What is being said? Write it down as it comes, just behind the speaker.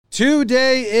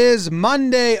Today is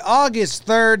Monday, August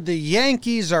 3rd. The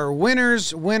Yankees are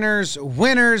winners,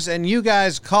 and you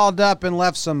guys called up and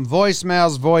left some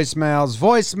voicemails.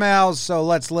 So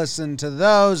let's listen to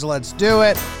those. Let's do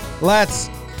it. Let's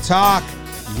talk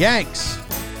Yanks.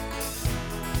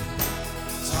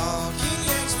 Talking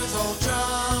Yanks with old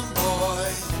John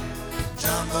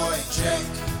Boy and Jake.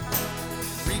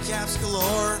 Recaps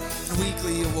galore and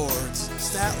weekly awards.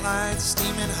 Stat lines,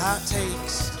 steaming hot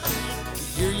takes.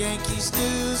 Your Yankees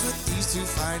news with these two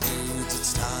fine dudes.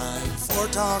 It's time for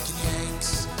Talking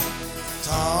Yanks.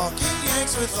 Talking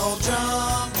Yanks with old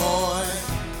John Boy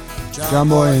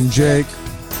and Jake.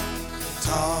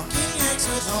 Talking Yanks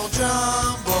with old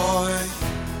John Boy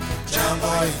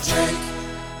and Jake.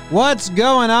 What's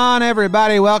going on,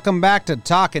 everybody? Welcome back to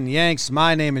Talking Yanks.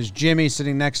 My name is Jimmy.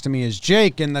 Sitting next to me is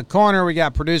Jake. In the corner, we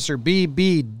got producer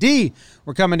BBD.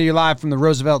 We're coming to you live from the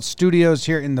Roosevelt Studios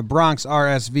here in the Bronx,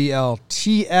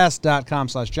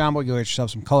 rsvlts.com/JohnBoy. Go get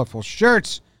yourself some colorful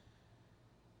shirts.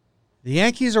 The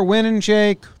Yankees are winning,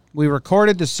 Jake. We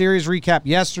recorded the series recap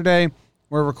yesterday.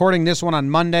 We're recording this one on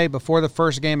Monday before the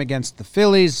first game against the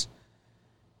Phillies.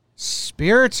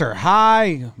 Spirits are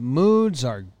high. Moods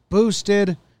are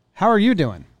boosted. How are you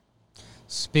doing?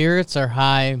 Spirits are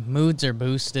high. Moods are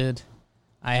boosted.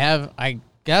 I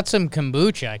got some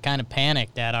kombucha. I kind of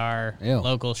panicked at our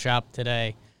local shop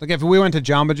today. Like if we went to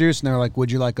Jamba Juice and they were like,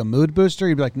 would you like a mood booster?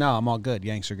 You'd be like, no, I'm all good.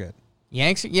 Yanks are good.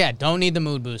 Yanks? Yeah, don't need the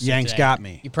mood booster Yanks today. got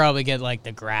me. You probably get like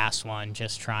the grass one,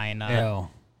 just trying to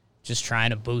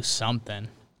boost something.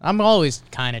 I'm always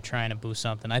kind of trying to boost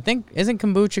something. I think, isn't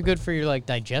kombucha good for your like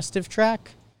digestive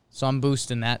tract? So I'm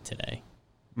boosting that today.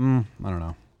 I don't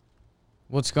know.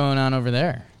 What's going on over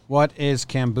there? What is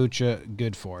kombucha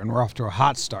good for? And we're off to a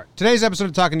hot start. Today's episode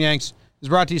of Talking Yanks is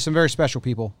brought to you some very special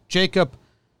people. Jacob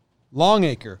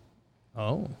Longacre.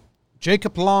 Oh.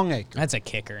 Jacob Longacre. That's a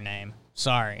kicker name.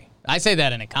 Sorry. I say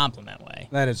that in a compliment way.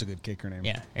 That is a good kicker name.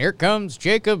 Yeah. Here comes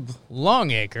Jacob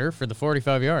Longacre for the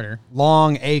 45-yarder.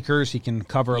 Long acres. He can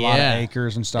cover a lot of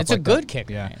acres and stuff it's like that. It's a good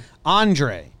kicker name.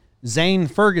 Andre, Zane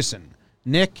Ferguson,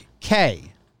 Nick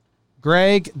K,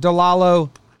 Greg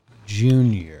DeLallo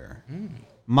Jr.,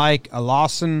 Mike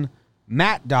Lawson,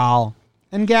 Matt Dahl,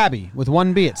 and Gabby with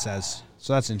one B, it says.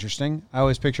 So that's interesting. I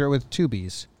always picture it with two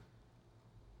Bs.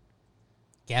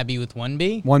 Gabby with one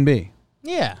B? One B.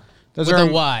 Yeah. With a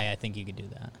Y, I think you could do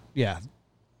that. Yeah.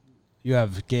 You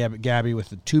have Gabby with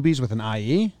the two Bs with an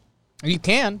IE? You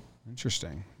can.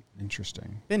 Interesting.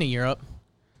 Been to Europe.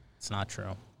 It's not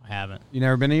true. I haven't. You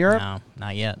never been to Europe? No,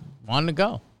 not yet. Wanted to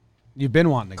go. You've been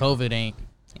wanting to go. COVID ain't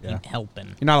helping.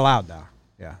 You're not allowed now.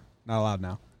 Yeah, not allowed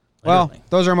now. Literally. Well,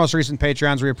 those are our most recent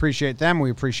Patreons. We appreciate them. We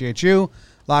appreciate you. A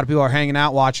lot of people are hanging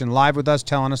out, watching live with us,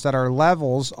 telling us that our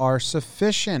levels are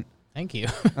sufficient. Thank you.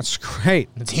 That's great.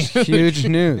 That's huge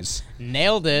news.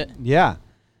 Nailed it. Yeah.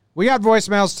 We got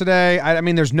voicemails today. I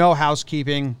mean, there's no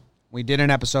housekeeping. We did an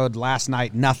episode last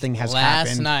night. Nothing has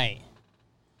happened. Last night.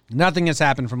 Nothing has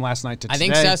happened from last night to today. I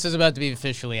think Cess is about to be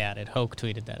officially added. Hoke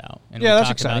tweeted that out. And yeah, that's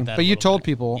exciting. But you told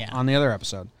people on the other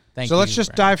episode. So let's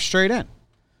just dive straight in.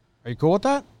 Are you cool with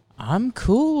that? I'm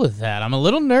cool with that. I'm a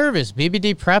little nervous.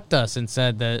 BBD prepped us and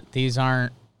said that these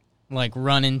aren't like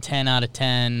running 10 out of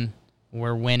 10.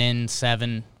 We're winning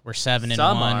 7. We're 7-1.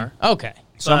 Some are. Okay.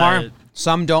 Some are.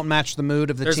 Some don't match the mood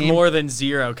of the team. There's more than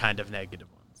 0 kind of negative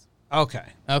ones. Okay.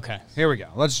 Here we go.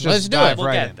 Let's do it. Dive we'll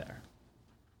right get in. there.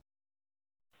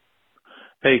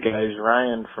 Hey guys,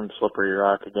 Ryan from Slippery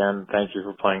Rock again. Thank you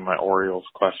for playing my Orioles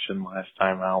question last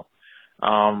time out.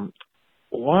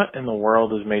 What in the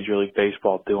world is Major League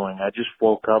Baseball doing? I just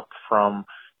woke up from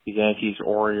the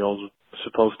Yankees-Orioles,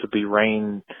 supposed to be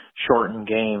rain-shortened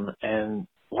game, and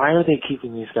why are they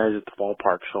keeping these guys at the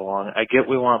ballpark so long? I get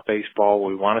we want baseball,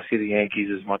 we want to see the Yankees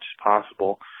as much as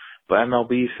possible, but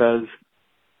MLB says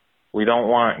we don't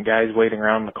want guys waiting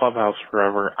around the clubhouse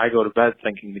forever. I go to bed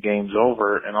thinking the game's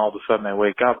over, and all of a sudden I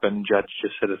wake up and Jets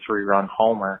just hit a 3-run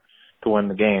homer to win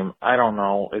the game. I don't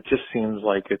know. It just seems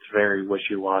like it's very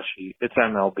wishy-washy. It's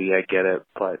MLB, I get it,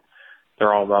 but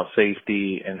they're all about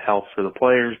safety and health for the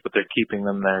players, but they're keeping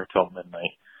them there till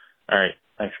midnight. All right.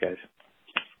 Thanks, guys.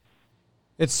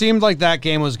 It seemed like that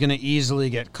game was going to easily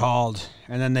get called,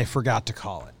 and then they forgot to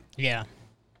call it. Yeah.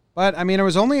 But, I mean,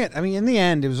 in the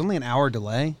end, it was only an hour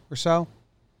delay or so.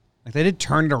 Like, they did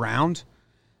turn it around.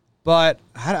 But,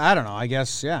 I don't know. I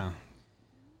guess, yeah.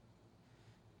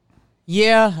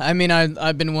 Yeah, I mean,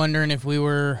 I've been wondering if we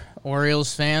were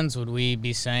Orioles fans, would we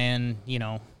be saying,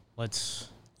 let's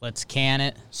can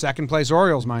it? Second place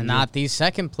Orioles, mind you. Not these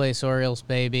second place Orioles,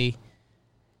 baby.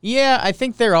 Yeah, I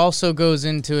think there also goes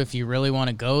into if you really want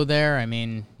to go there. I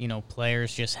mean,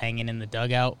 players just hanging in the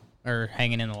dugout or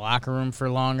hanging in the locker room for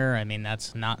longer. I mean,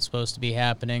 that's not supposed to be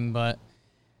happening, but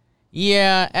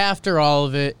yeah, after all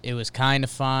of it, it was kind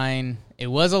of fine. It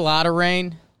was a lot of rain.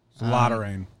 It was a lot of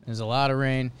rain. It was a lot of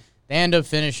rain. They ended up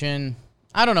finishing,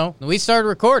 I don't know. We started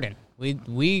recording.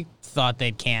 We thought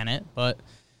they'd can it, but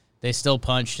they still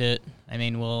punched it. I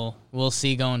mean, we'll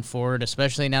see going forward,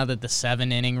 especially now that the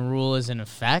 7-inning rule is in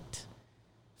effect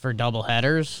for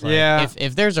doubleheaders. Like, yeah.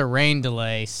 If there's a rain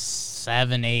delay,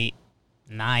 7, 8,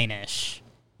 9-ish,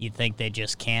 you'd think they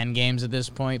just can games at this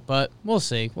point, but we'll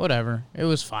see. Whatever. It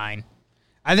was fine.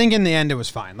 I think in the end it was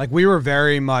fine. Like, we were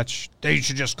very much, they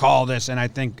should just call this, and I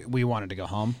think we wanted to go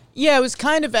home. Yeah, it was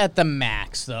kind of at the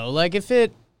max, though. Like, if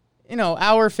it,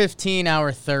 hour 15,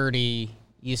 hour 30,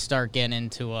 you start getting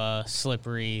into a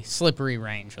slippery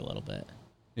range a little bit.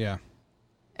 Yeah.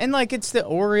 And, like, it's the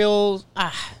Orioles.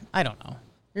 I don't know.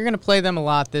 You're going to play them a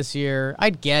lot this year.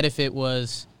 I'd get if it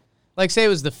was, like, say it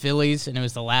was the Phillies and it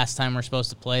was the last time we're supposed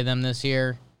to play them this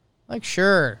year. Like,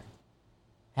 sure,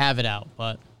 have it out,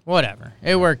 but whatever.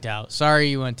 It worked out. Sorry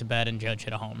you went to bed and Judge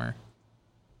hit a homer.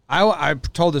 I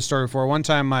told this story before. One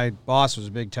time my boss was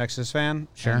a big Texas fan.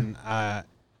 Sure. And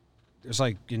it was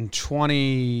like in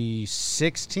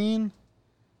 2016.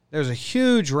 There was a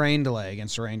huge rain delay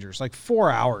against the Rangers, like 4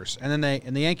 hours. And then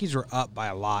the Yankees were up by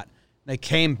a lot. They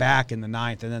came back in the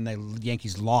ninth, and then the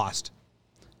Yankees lost.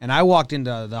 And I walked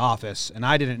into the office, and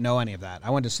I didn't know any of that.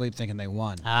 I went to sleep thinking they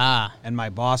won. And my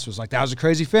boss was like, "That was a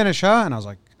crazy finish, huh?" And I was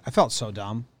like, I felt so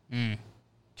dumb.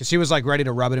 Because he was like ready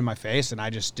to rub it in my face, and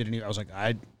I just didn't even, I was like,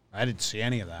 I didn't see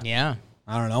any of that. Yeah.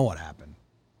 I don't know what happened.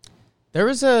 There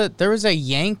was a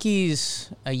Yankees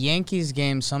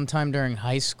game sometime during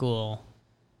high school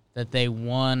that they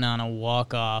won on a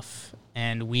walk-off,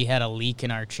 and we had a leak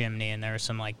in our chimney, and there was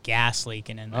some like gas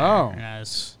leaking in there, and I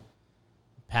was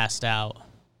passed out.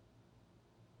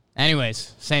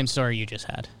 Anyways, same story you just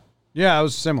had. Yeah, it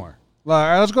was similar. All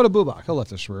right, let's go to Bubak. He'll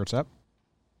lift us through. What's up?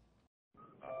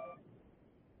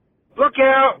 Look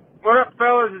out! What up,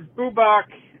 fellas? It's Bubak.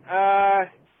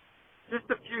 Just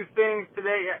a few things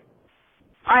today.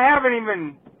 I haven't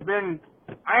even listened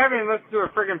to a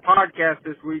friggin' podcast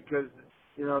this week because,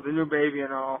 the new baby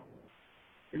and all.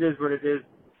 It is what it is.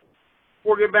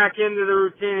 We'll get back into the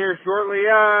routine here shortly.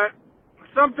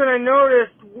 Something I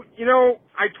noticed,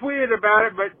 I tweeted about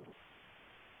it, but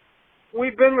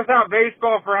we've been without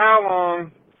baseball for how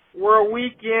long? We're a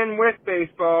week in with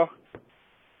baseball.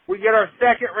 We get our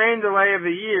second rain delay of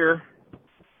the year.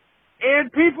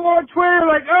 And people on Twitter are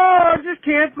like, oh, just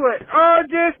cancel it. Oh,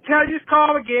 just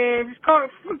call the game. Just call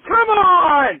it. Come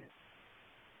on!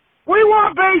 We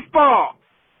want baseball.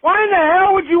 Why in the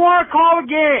hell would you want to call a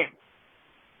game?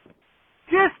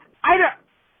 I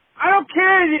don't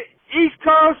care. East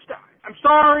Coast, I'm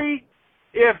sorry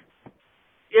if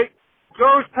it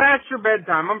goes past your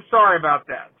bedtime. I'm sorry about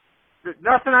that. There's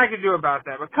nothing I can do about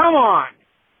that. But come on.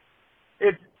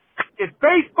 It's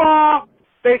baseball.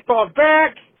 Baseball's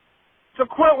back. So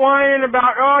quit whining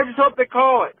about, I just hope they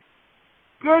call it.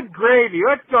 Good gravy.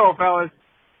 Let's go, fellas.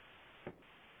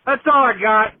 That's all I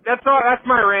got. That's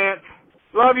my rant.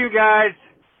 Love you guys.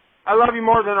 I love you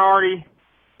more than Artie.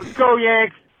 Let's go,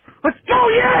 Yanks. Let's go,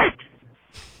 Yanks!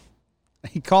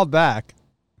 He called back.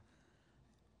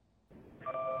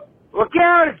 Look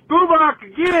out, it's Bubak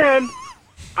again.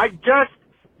 I just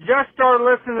started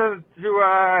listening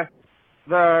to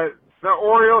the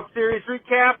Orioles series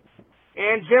recap.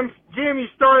 And Jim, you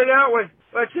started out with,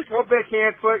 let's just hope they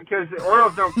cancel it because the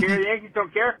Orioles don't care, the Yankees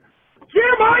don't care.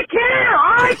 Jim, I care!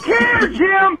 I care,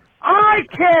 Jim! I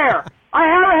care! I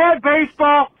haven't had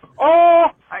baseball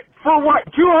for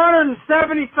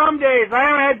 270 some days. I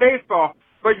haven't had baseball.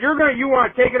 But you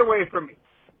want to take it away from me.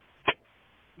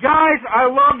 Guys, I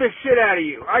love the shit out of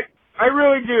you. I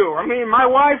really do. I mean, my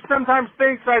wife sometimes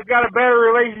thinks I've got a better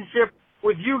relationship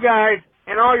with you guys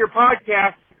and all your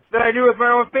podcasts than I do with my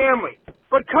own family.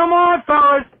 But come on,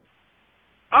 fellas.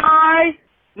 I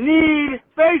need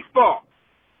baseball.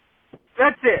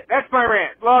 That's it. That's my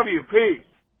rant. Love you. Peace.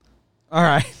 All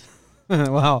right.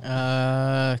 Wow.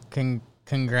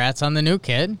 Congrats on the new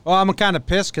kid. Well, I'm kind of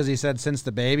pissed because he said since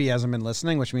the baby hasn't been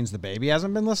listening, which means the baby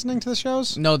hasn't been listening to the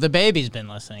shows. No, the baby's been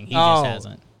listening. He just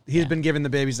hasn't. He's been giving the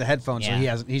babies the headphones, so he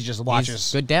hasn't. He's just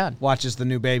watches. Good dad. Watches the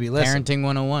new baby. Listen. Parenting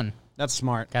 101. That's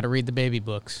smart. Got to read the baby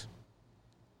books.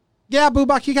 Yeah,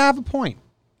 Bubak, you have a point.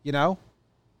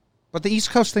 But the East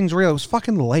Coast thing's real. It was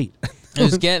fucking late. It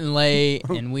was getting late,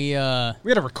 and we had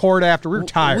to record after. We were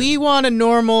tired. We want a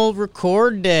normal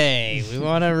record day. We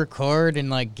want to record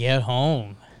and get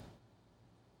home.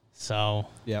 So,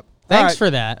 yep. Thanks for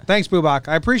that. Thanks, Bubak.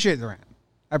 I appreciate the rant.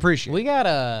 I appreciate it. We got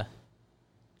a...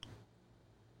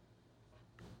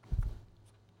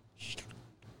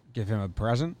 Give him a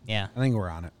present? Yeah. I think we're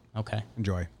on it. Okay.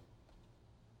 Enjoy.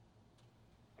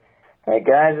 Hey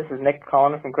guys, this is Nick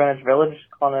calling from Greenwich Village,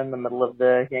 calling in the middle of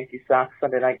the Yankees-Sox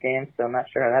Sunday night game, so I'm not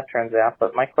sure how that turns out,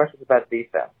 but my question is about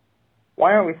defense.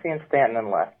 Why aren't we seeing Stanton in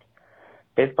left?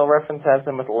 Baseball Reference has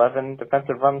him with 11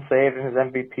 defensive runs saved in his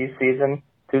MVP season.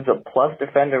 Dude's a plus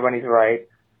defender when he's right.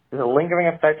 There's a lingering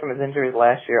effect from his injuries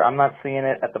last year. I'm not seeing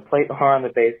it at the plate or on the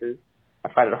bases.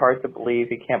 I find it hard to believe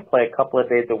he can't play a couple of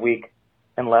days a week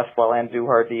in left while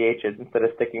Andujar DHs instead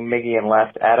of sticking Miggy in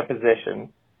left out of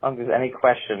position. I don't think there's any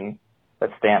question that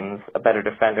Stanton's a better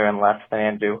defender in left than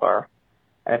Andujar.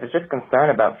 And if it's just concern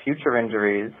about future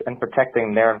injuries and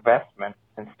protecting their investment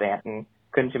in Stanton,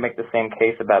 couldn't you make the same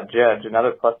case about Judge,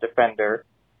 another plus defender,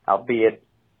 albeit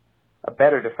a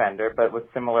better defender, but with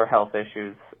similar health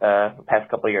issues the past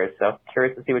couple of years? So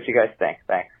curious to see what you guys think.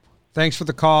 Thanks. Thanks for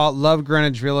the call. Love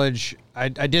Greenwich Village. I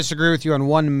disagree with you on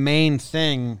one main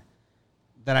thing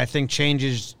that I think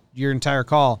changes your entire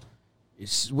call.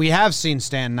 We have seen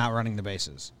Stanton not running the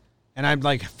bases, and I'm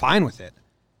fine with it.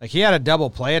 He had a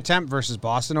double play attempt versus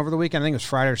Boston over the weekend. I think it was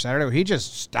Friday or Saturday, where he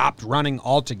just stopped running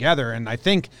altogether. And I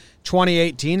think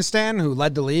 2018 Stanton, who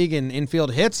led the league in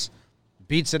infield hits,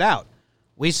 beats it out.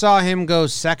 We saw him go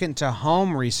second to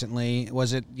home recently.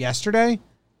 Was it yesterday?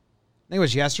 I think it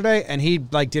was yesterday. And he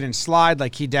didn't slide.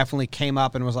 He definitely came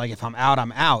up and was like, if I'm out,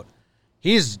 I'm out.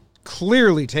 He's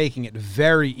clearly taking it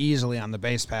very easily on the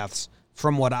base paths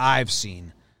from what I've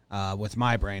seen with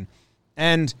my brain.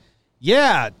 And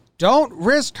yeah, don't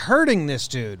risk hurting this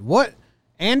dude. What?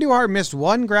 Andujar missed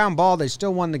one ground ball. They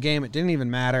still won the game. It didn't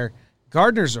even matter.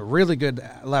 Gardner's a really good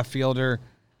left fielder.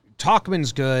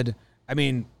 Tauchman's good. I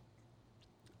mean,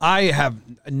 I have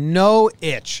no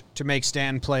itch to make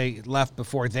Stanton play left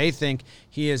before they think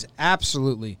he is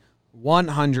absolutely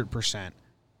 100%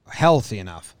 healthy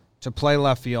enough to play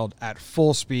left field at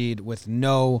full speed with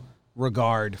no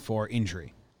regard for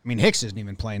injury. I mean, Hicks isn't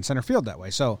even playing center field that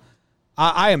way. So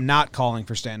I am not calling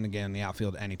for Stanton again in the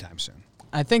outfield anytime soon.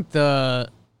 I think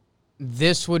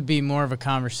this would be more of a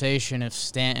conversation if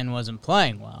Stanton wasn't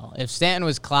playing well. If Stanton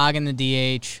was clogging the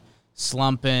DH,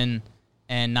 slumping,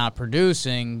 and not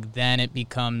producing, then it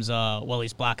becomes,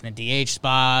 he's blocking the DH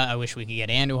spot. I wish we could get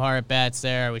Andujar at bats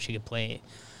there. I wish he could play.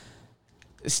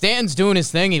 Stanton's doing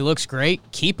his thing. He looks great.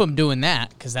 Keep him doing that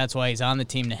because that's why he's on the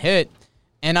team to hit.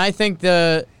 And I think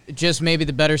just maybe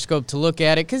the better scope to look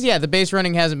at it, because, the base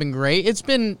running hasn't been great. It's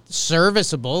been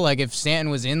serviceable. If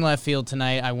Stanton was in left field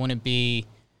tonight, I wouldn't be...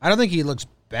 I don't think he looks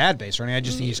bad base running. I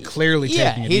just think he's clearly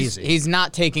taking it easy. He's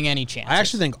not taking any chances. I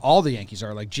actually think all the Yankees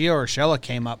are. Gio Urshela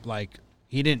came up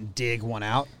he didn't dig one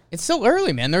out. It's still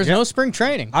early, man. There's no spring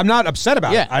training. I'm not upset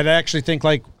about it. I actually think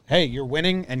hey, you're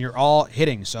winning and you're all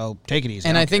hitting, so take it easy.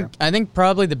 And I think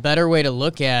probably the better way to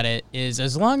look at it is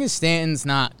as long as Stanton's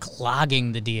not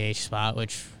clogging the DH spot,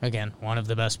 which, again, one of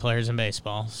the best players in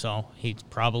baseball, so he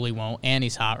probably won't, and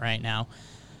he's hot right now.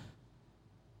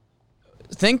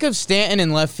 Think of Stanton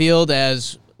in left field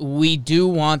as we do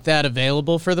want that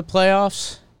available for the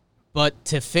playoffs, but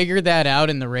to figure that out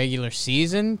in the regular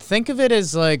season, think of it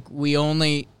as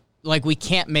we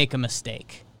can't make a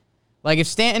mistake. If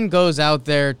Stanton goes out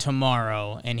there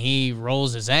tomorrow and he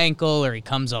rolls his ankle or he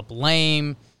comes up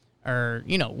lame or,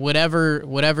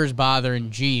 whatever's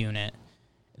bothering G Unit,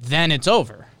 then it's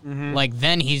over. Mm-hmm.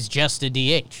 Then he's just a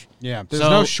DH. Yeah, there's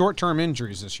no short-term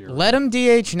injuries this year. Let him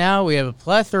DH now. We have a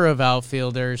plethora of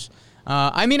outfielders.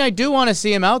 I do want to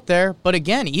see him out there, but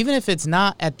again, even if it's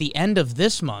not at the end of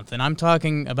this month, and I'm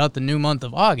talking about the new month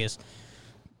of August,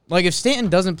 if Stanton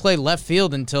doesn't play left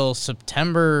field until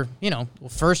September,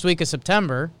 first week of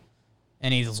September,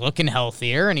 and he's looking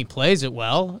healthier and he plays it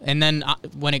well, and then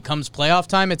when it comes playoff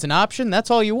time, it's an option, that's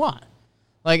all you want.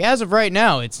 As of right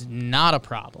now, it's not a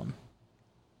problem.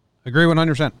 Agree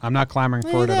 100%. I'm not clamoring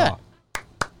for it at all.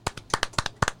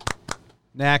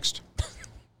 Next.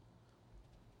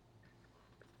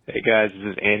 Hey guys,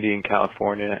 this is Andy in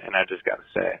California, and I just got to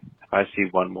say, if I see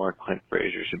one more Clint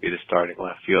Frazier should be the starting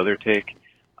left fielder take,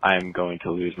 I am going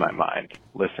to lose my mind.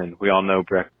 Listen, we all know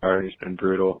Brett Gardner's been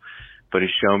brutal, but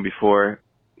he's shown before,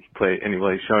 he's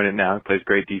showing it now. He plays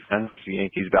great defense. The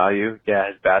Yankees value. Yeah,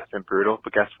 his bat's been brutal,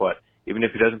 but guess what? Even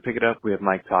if he doesn't pick it up, we have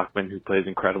Mike Tauchman, who plays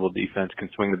incredible defense, can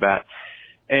swing the bat.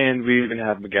 And we even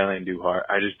have Miguel Andujar.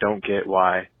 I just don't get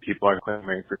why people are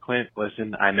clamoring for Clint.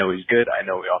 Listen, I know he's good. I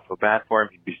know we all feel bad for him.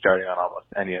 He'd be starting on almost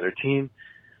any other team.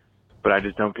 But I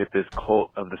just don't get this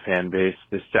cult of the fan base,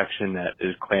 this section that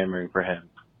is clamoring for him.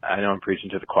 I know I'm preaching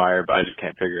to the choir, but I just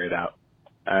can't figure it out.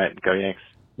 All right, go Yanks.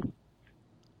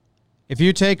 If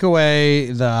you take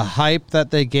away the hype that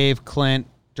they gave Clint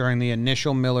during the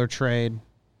initial Miller trade,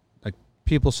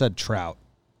 people said Trout.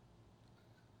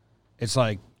 It's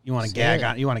like you want to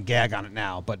gag on it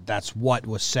now, but that's what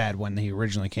was said when he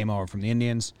originally came over from the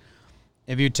Indians.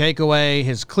 If you take away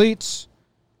his cleats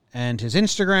and his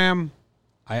Instagram,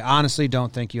 I honestly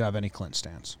don't think you have any Clint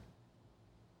stans.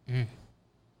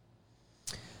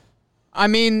 I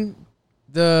mean,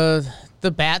 the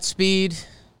bat speed,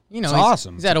 it's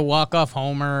awesome. He's had a walk-off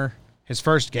homer. His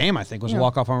first game, I think, was a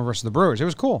walk-off homer versus the Brewers. It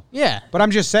was cool. Yeah. But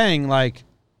I'm just saying, like...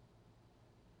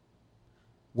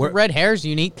 red hair's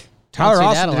unique. Tyler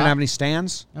Austin didn't have any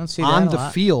stands. I don't see that on a the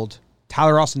lot. field.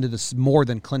 Tyler Austin did this more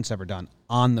than Clint's ever done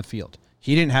on the field.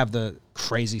 He didn't have the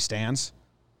crazy stands.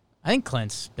 I think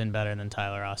Clint's been better than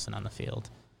Tyler Austin on the field.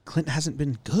 Clint hasn't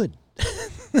been good.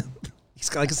 He's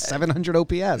got like a 700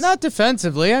 OPS. Not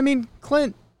defensively. I mean,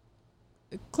 Clint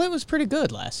was pretty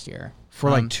good last year. For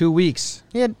like 2 weeks.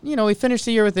 He had, he finished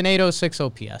the year with an 806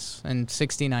 OPS and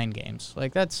 69 games.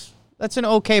 Like that's an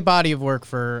okay body of work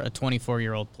for a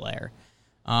 24-year-old player.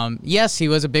 Yes, he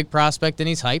was a big prospect and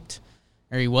he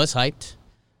was hyped.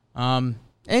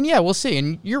 And yeah, we'll see.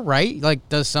 And you're right. Like,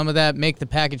 does some of that make the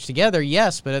package together?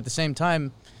 Yes, but at the same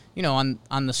time,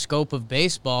 on the scope of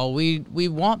baseball, we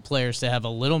want players to have a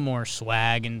little more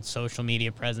swag and social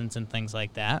media presence and things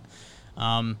like that.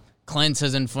 Clint's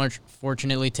has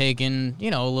unfortunately taken,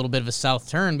 a little bit of a south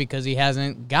turn because he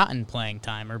hasn't gotten playing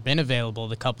time or been available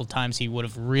the couple times he would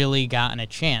have really gotten a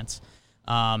chance.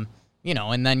 And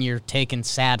then you're taking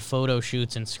sad photo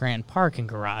shoots in Scranton parking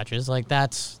garages. Like,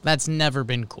 that's never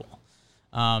been cool.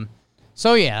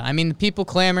 So, yeah, I mean, the people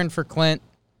clamoring for Clint,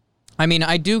 I mean,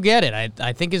 I do get it.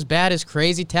 I think his bat is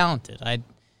crazy talented.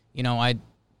 On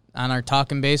our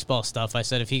Talking Baseball stuff, I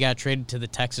said if he got traded to the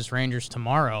Texas Rangers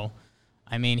tomorrow,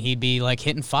 I mean, he'd be like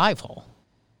hitting 5-hole.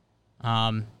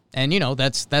 And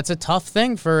that's a tough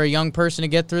thing for a young person to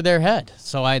get through their head.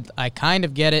 So I kind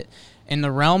of get it. In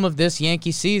the realm of this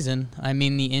Yankee season, I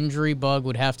mean, the injury bug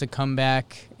would have to come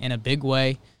back in a big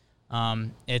way.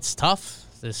 It's tough.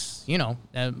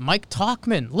 Mike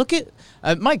Tauchman. Look at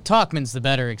Mike Tauchman's the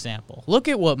better example. Look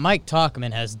at what Mike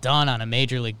Tauchman has done on a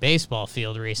Major League Baseball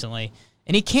field recently,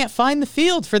 and he can't find the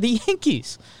field for the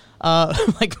Yankees.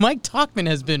 Mike Tauchman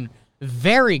has been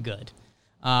very good,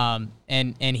 and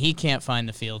he can't find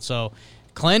the field. So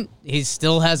Clint, he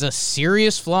still has a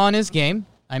serious flaw in his game.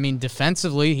 I mean,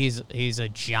 defensively, he's a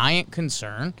giant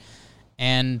concern,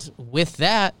 and with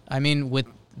that, I mean, with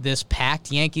this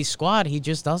packed Yankee squad, he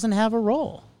just doesn't have a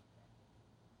role.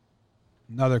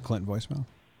 Another Clint voicemail.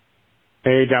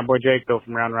 Hey, John Boy Jake, Bill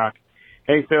from Round Rock.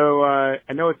 Hey, so I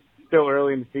know it's still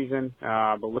early in the season,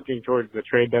 but looking towards the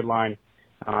trade deadline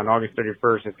on August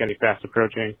 31st, it's going to be fast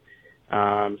approaching. So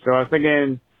I was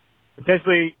thinking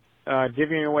potentially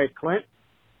giving away Clint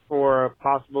for a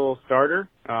possible starter.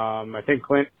 I think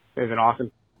Clint is an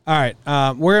awesome. All right,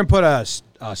 we're going to put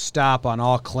a stop on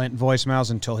all Clint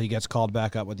voicemails until he gets called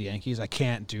back up with the Yankees. I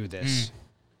can't do this.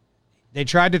 They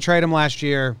tried to trade him last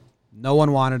year. No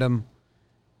one wanted him.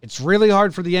 It's really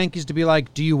hard for the Yankees to be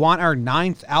like, do you want our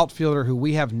 9th outfielder who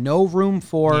we have no room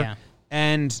for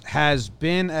and has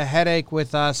been a headache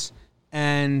with us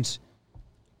and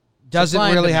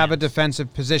doesn't really have a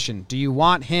defensive position? Do you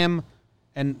want him?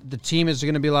 And the team is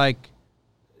going to be like,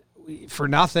 for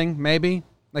nothing, maybe?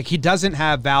 Like, he doesn't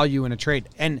have value in a trade.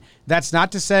 And that's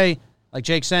not to say, like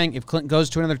Jake's saying, if Clint goes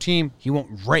to another team, he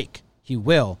won't rake. He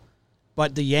will.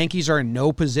 But the Yankees are in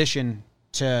no position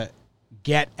to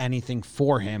get anything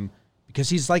for him because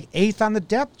he's like 8th on the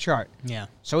depth chart. Yeah.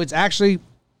 So it's actually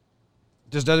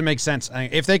just doesn't make sense. I mean,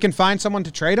 if they can find someone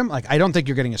to trade him, like, I don't think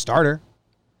you're getting a starter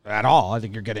at all. I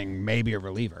think you're getting maybe a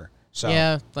reliever. So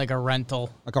yeah, like a rental.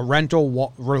 Like a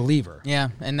rental reliever. Yeah,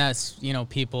 and that's,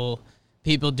 people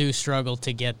do struggle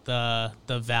to get the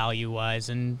value-wise.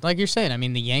 And like you're saying, I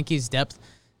mean, the Yankees' depth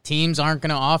teams aren't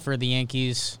going to offer the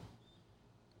Yankees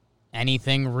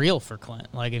anything real for Clint.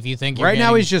 Like, if you think right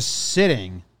now he's just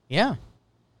sitting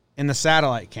in the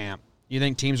satellite camp. You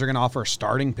think teams are going to offer a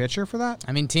starting pitcher for that?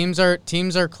 I mean, teams are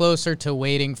closer to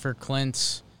waiting for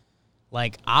Clint's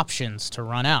like options to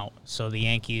run out. So the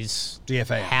Yankees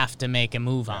DFA have to make a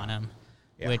move on him,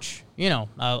 which,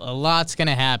 a lot's going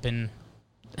to happen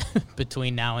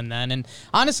between now and then. And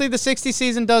honestly, the 60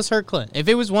 season does hurt Clint. If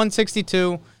it was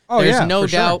 162, there's no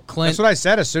doubt Clint. That's what I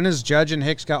said. As soon as Judge and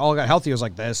Hicks got healthy, I was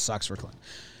like, this sucks for Clint.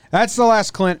 That's the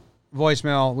last Clint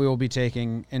voicemail we will be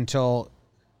taking until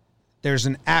there's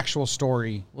an actual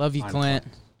story. Love you, Clint.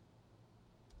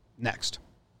 Next.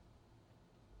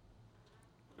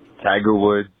 Tiger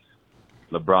Woods,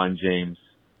 LeBron James,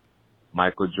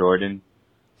 Michael Jordan,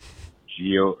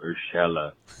 Gio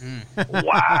Urshela.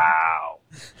 Wow.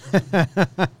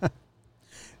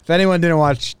 If anyone didn't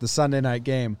watch the Sunday night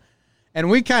game, And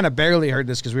we kind of barely heard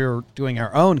this because we were doing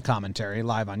our own commentary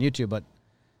live on YouTube, but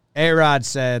A-Rod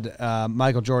said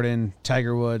Michael Jordan,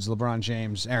 Tiger Woods, LeBron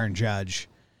James, Aaron Judge.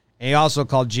 And he also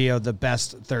called Gio the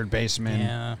best third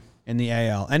baseman in the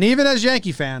AL. And even as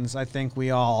Yankee fans, I think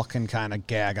we all can kind of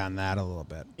gag on that a little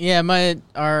bit. Yeah,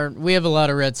 we have a lot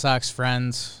of Red Sox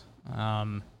friends,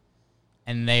 and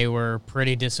they were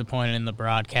pretty disappointed in the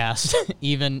broadcast,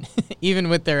 even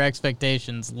with their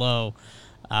expectations low.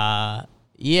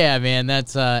 Yeah, man,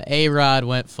 that's A-Rod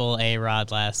went full A-Rod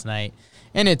last night,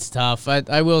 and it's tough.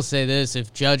 I will say this,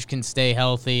 if Judge can stay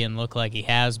healthy and look like he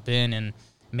has been and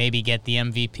maybe get the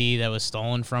MVP that was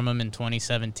stolen from him in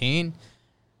 2017,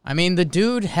 I mean, the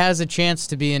dude has a chance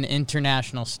to be an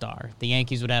international star. The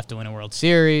Yankees would have to win a World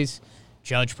Series.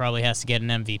 Judge probably has to get an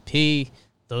MVP.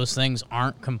 Those things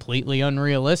aren't completely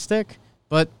unrealistic,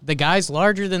 but the guy's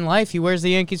larger than life. He wears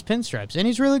the Yankees pinstripes, and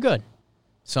he's really good.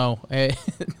 So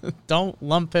don't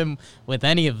lump him with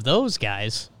any of those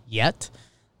guys yet,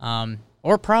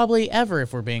 or probably ever,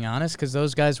 if we're being honest, because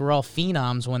those guys were all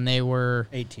phenoms when they were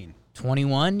 18.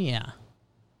 21, yeah.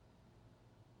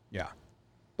 Yeah.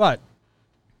 But,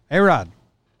 A-Rod.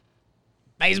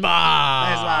 Baseball!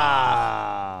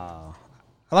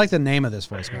 I like the name of this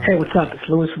voicemail. Hey, what's up? It's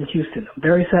Lewis from Houston. I'm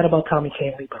very sad about Tommy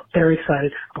Kahnle, but I'm very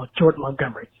excited about Jordan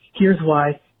Montgomery. Here's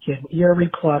why. He had an ERA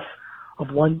plus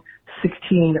of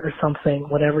 116 or something,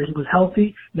 whatever. He was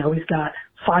healthy. Now he's got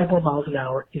 5 more miles an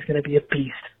hour. He's going to be a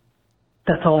beast.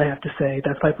 That's all I have to say.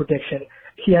 That's my prediction.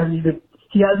 He hasn't even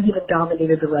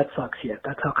dominated the Red Sox yet.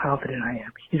 That's how confident I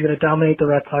am. He's going to dominate the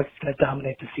Red Sox. He's going to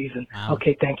dominate the season. Wow.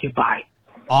 Okay, thank you. Bye.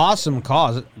 Awesome call.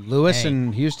 Is it Lewis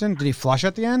in Houston? Did he flush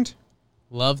at the end?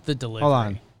 Love the delivery. Hold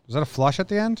on. Was that a flush at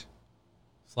the end?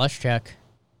 Flush check.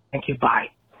 Thank you. Bye.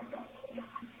 I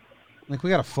think we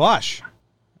got a flush.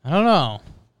 I don't know.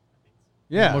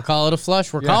 Yeah. We'll call it a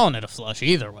flush. We're calling it a flush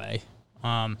either way.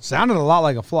 Sounded a lot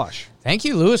like a flush. Thank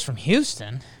you, Lewis from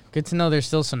Houston. Good to know there's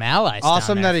still some allies.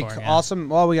 Awesome down that there he. for you. Awesome.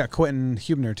 Well, we got Quentin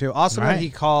Hubner too. Awesome that he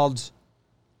called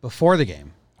before the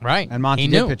game. Right. And Monty He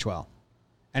did knew. pitch well,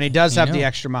 and he does have the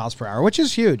extra miles per hour, which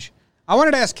is huge. I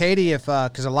wanted to ask Katie if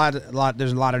because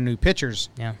there's a lot of new pitchers.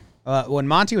 Yeah. When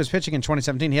Monty was pitching in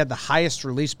 2017, he had the highest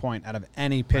release point out of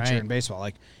any pitcher in baseball.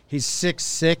 Like he's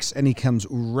 6'6", and he comes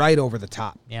right over the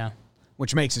top. Yeah.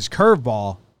 Which makes his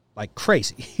curveball like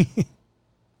crazy.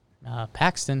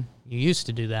 Paxton, you used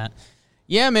to do that.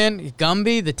 Yeah, man,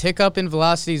 Gumby, the tick up in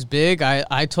velocity is big.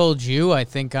 I told you, I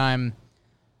think I'm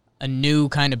a new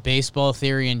kind of baseball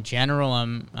theory in general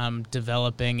I'm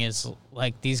developing is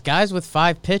like these guys with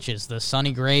 5 pitches, the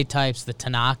Sonny Gray types, the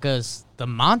Tanakas, the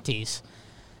Monties.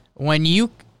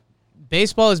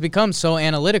 Baseball has become so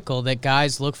analytical that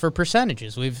guys look for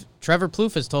percentages. Trevor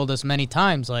Plouffe has told us many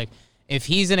times, like, if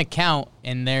he's in a count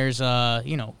and there's a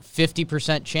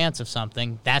 50% chance of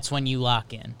something, that's when you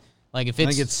lock in. Like if it's,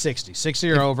 I think it's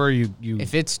 60 or over. You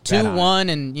if it's 2-1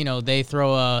 and they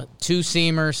throw a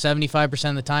 2-seamer 75%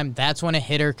 of the time, that's when a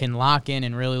hitter can lock in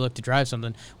and really look to drive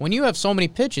something. When you have so many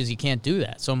pitches, you can't do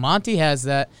that. So Monty has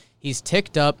that. He's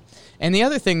ticked up. And the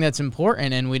other thing that's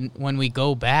important, and when we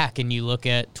go back and you look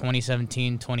at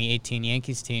 2017, 2018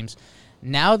 Yankees teams,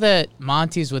 now that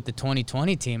Monty's with the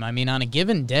 2020 team, I mean, on a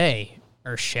given day,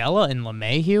 Urshela and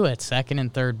LeMahieu at second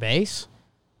and third base,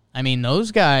 I mean,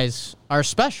 those guys are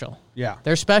special. Yeah.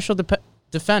 They're special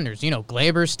defenders.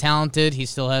 Glaber's talented. He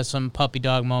still has some puppy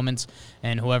dog moments,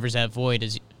 and whoever's at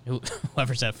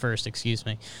first, excuse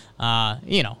me,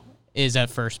 is at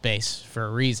first base for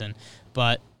a reason.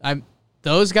 But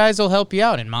those guys will help you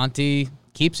out, and Monty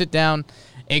keeps it down.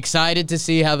 Excited to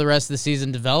see how the rest of the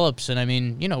season develops, and I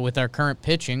mean, with our current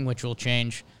pitching, which will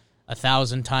change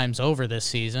 1,000 times over this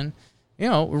season,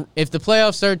 if the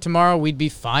playoffs started tomorrow, we'd be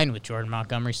fine with Jordan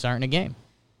Montgomery starting a game.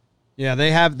 Yeah,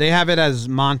 they have it as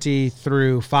Monty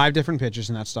threw 5 different pitches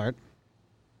in that start.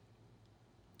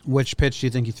 Which pitch do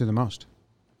you think he threw the most?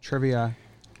 Trivia.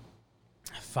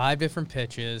 5 different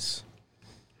pitches.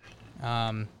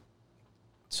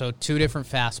 So 2 different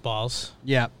fastballs.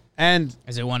 Yeah. And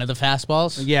is it one of the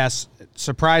fastballs? Yes.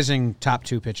 Surprising top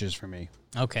 2 pitches for me.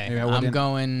 Okay. I'm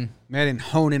going. Maybe I didn't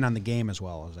hone in on the game as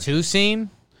well.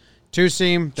 2-seam?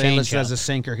 2-seam. They listed as a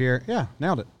sinker here. Yeah,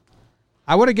 nailed it.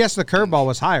 I would have guessed the curveball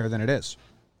was higher than it is.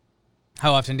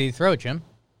 How often did he throw it, Jim?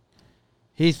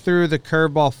 He threw the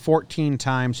curveball 14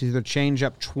 times. He threw the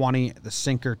changeup 20, the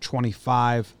sinker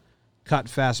 25, cut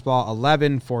fastball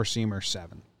 11, 4-seamer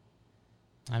 7.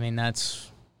 I mean,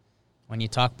 that's when you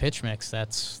talk pitch mix.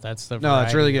 That's the no,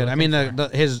 that's really good. I mean,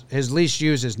 his least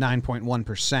use is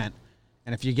 9.1%,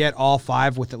 and if you get all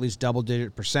 5 with at least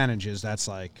double-digit percentages, that's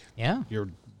like you're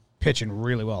pitching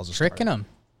really well as a tricking starter. him.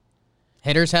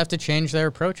 Hitters have to change their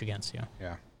approach against you.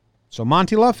 Yeah. So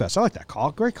Monty Love Fest. I like that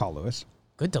call. Great call, Lewis.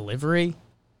 Good delivery.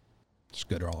 Just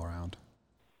good all around.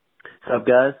 What's up,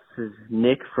 guys? This is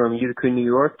Nick from Utica, New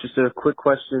York. Just a quick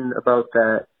question about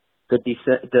the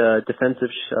defensive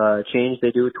change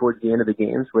they do towards the end of the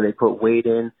games where they put Wade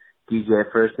in, DJ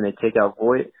at first, and they take out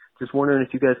Voit. Just wondering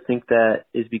if you guys think that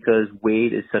is because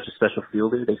Wade is such a special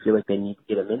fielder, they feel like they need to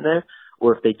get him in there,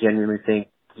 or if they genuinely think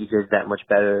DJ is that much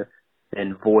better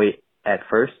than Voit at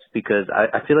first, because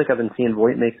I feel like I've been seeing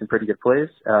Voit make some pretty good plays,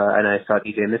 and I saw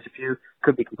DJ miss a few.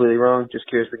 Could be completely wrong. Just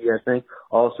curious what you guys think.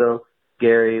 Also,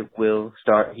 Gary will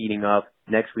start heating up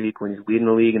next week when he's leading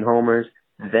the league in homers.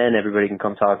 Then everybody can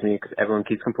come talk to me because everyone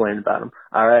keeps complaining about him.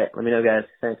 All right. Let me know, guys.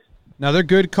 Thanks. Another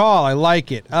good call. I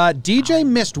like it. DJ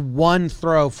missed one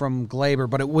throw from Glaber,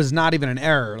 but it was not even an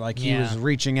error. Like, he was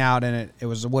reaching out, and it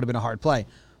would have been a hard play.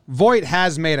 Voit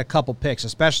has made a couple picks,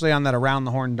 especially on that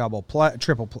around-the-horn double play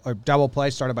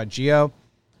started by Gio.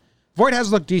 Voit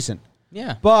has looked decent.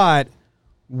 Yeah. But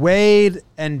Wade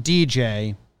and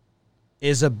DJ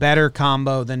is a better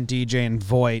combo than DJ and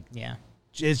Voit. Yeah.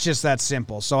 It's just that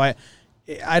simple. So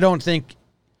I don't think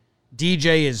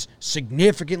DJ is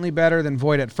significantly better than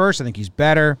Voit at first. I think he's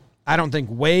better. I don't think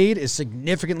Wade is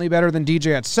significantly better than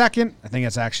DJ at second. I think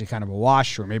that's actually kind of a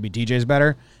wash, or maybe DJ's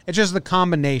better. It's just the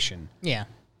combination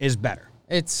is better.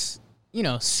 It's,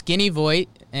 skinny Voit,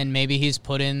 and maybe he's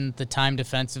put in the time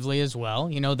defensively as well.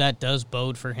 That does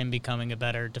bode for him becoming a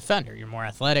better defender. You're more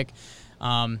athletic.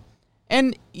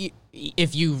 And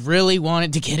if you really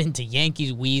wanted to get into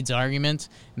Yankees weeds arguments,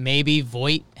 maybe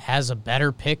Voit has a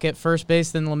better pick at first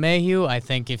base than LeMahieu. I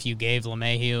think if you gave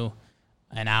LeMahieu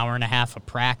an hour and a half of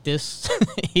practice,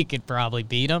 he could probably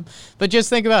beat him. But just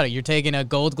think about it. You're taking a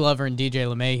Gold Glover and DJ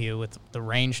LeMahieu with the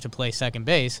range to play second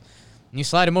base, and you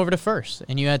slide him over to first.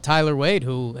 And you had Tyler Wade,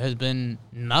 who has been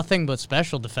nothing but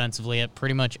special defensively at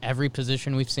pretty much every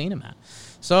position we've seen him at.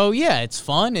 So, yeah, it's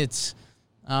fun. It's,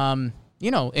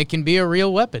 it can be a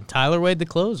real weapon. Tyler Wade, the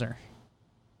closer.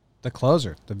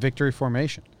 The victory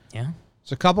formation. Yeah.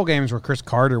 It's a couple games where Chris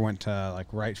Carter went to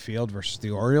right field versus the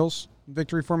Orioles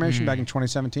victory formation back in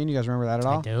 2017. You guys remember that at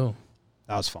all? I do.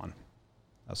 That was fun.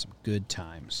 That was some good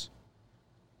times.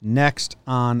 Next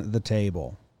on the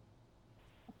table.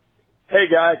 Hey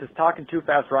guys, it's Talking Too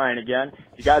Fast Ryan again.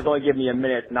 You guys only give me a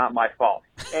minute, it's not my fault.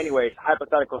 Anyways,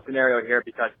 hypothetical scenario here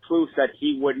because Plouffe said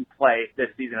he wouldn't play this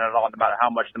season at all, no matter how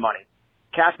much the money.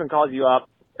 Cashman calls you up,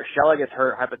 Urshela gets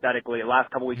hurt hypothetically the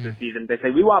last couple weeks of the season. They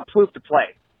say, we want Plouffe to play.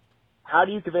 How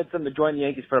do you convince them to join the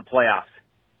Yankees for the playoffs?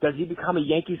 Does he become a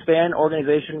Yankees fan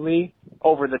organizationally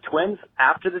over the Twins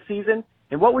after the season?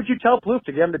 And what would you tell Plouffe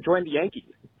to get him to join the Yankees?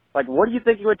 What do you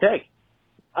think he would take?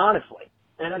 Honestly.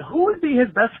 And then who would be his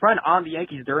best friend on the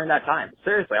Yankees during that time?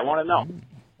 Seriously, I want to know.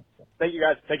 Thank you,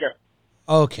 guys. Take care.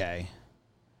 Okay.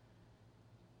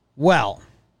 Well,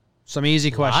 some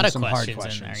easy questions, some hard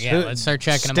questions. Yeah, let's start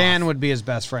checking them off. Stan would be his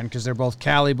best friend because they're both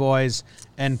Cali boys,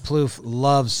 and Plouffe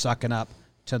loves sucking up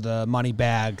to the money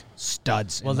bag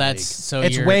studs. Well, that's so.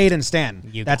 It's Wade and Stan.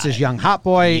 That's his young hot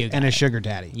boy and his sugar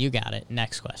daddy. You got it.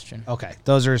 Next question. Okay,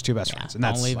 those are his two best friends, and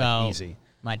that's don't leave out easy.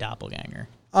 My doppelganger.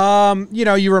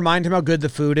 You remind him how good the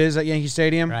food is at Yankee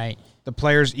Stadium. Right. The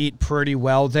players eat pretty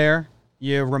well there.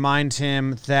 You remind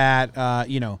him that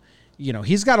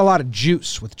he's got a lot of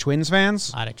juice with Twins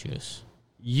fans. A lot of juice.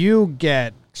 You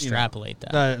get extrapolate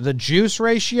that. The juice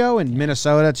ratio in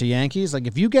Minnesota to Yankees.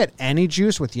 If you get any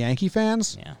juice with Yankee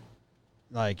fans,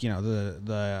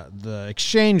 the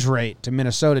exchange rate to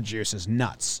Minnesota juice is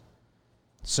nuts.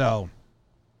 So,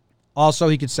 also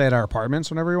he could stay at our apartments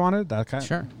whenever he wanted. That kind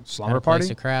of slumber party. Place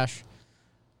to crash.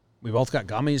 We both got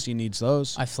gummies. He needs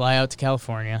those. I fly out to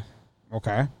California.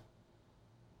 Okay.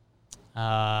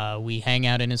 We hang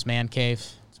out in his man cave.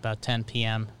 It's about 10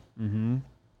 p.m. Mm-hmm.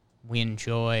 We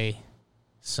enjoy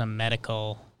some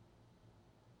medical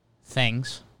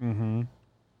things. Mm-hmm.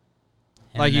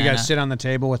 You guys sit on the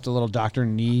table with the little doctor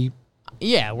knee.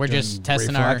 Yeah, we're just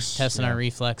testing reflex? our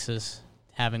reflexes,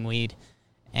 having weed,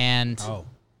 and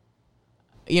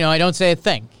I don't say a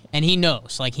thing, and he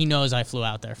knows. He knows I flew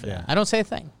out there for that. I don't say a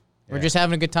thing. We're just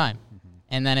having a good time,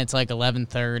 and then it's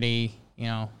 11:30.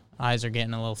 Eyes are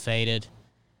getting a little faded,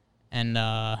 and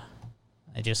I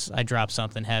drop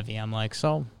something heavy. I'm like,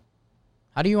 so,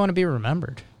 how do you want to be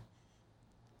remembered?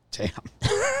 Damn.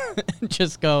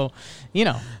 Just go,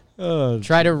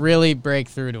 try to really break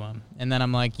through to him. And then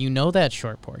I'm like, that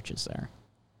short porch is there.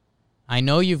 I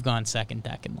know you've gone second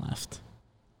deck and left.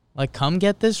 Come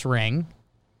get this ring.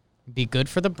 Be good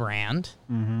for the brand.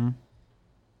 Mm-hmm.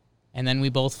 And then we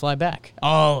both fly back.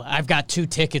 Oh, I've got 2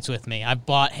 tickets with me. I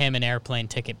bought him an airplane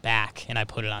ticket back, and I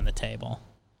put it on the table.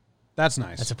 That's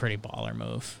nice. That's a pretty baller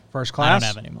move. First class?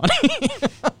 I don't have any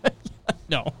money.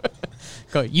 No.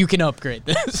 Go. You can upgrade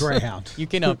this. Greyhound. You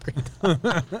can upgrade.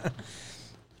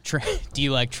 Do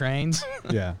you like trains?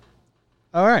 Yeah.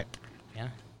 All right. Yeah.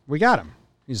 We got him.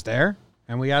 He's there,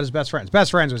 and we got his best friends.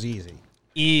 Best friends was easy.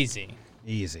 Easy.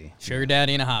 Sugar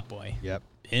daddy and a hot boy. Yep.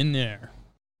 In there.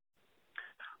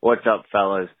 What's up,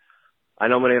 fellas? I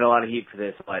know I'm going to get a lot of heat for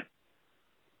this, but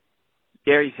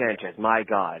Gary Sanchez, my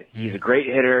God, he's a great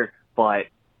hitter, but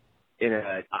in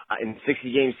a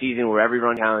 60-game season where every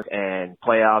run counts and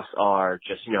playoffs are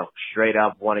just, straight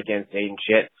up one against 8 and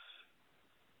shit,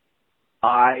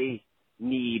 I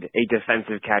need a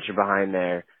defensive catcher behind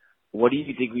there. What do you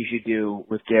think we should do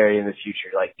with Gary in the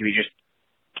future? Like,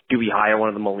 do we hire one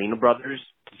of the Molina brothers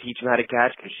to teach him how to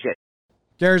catch? Because shit.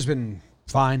 Gary's been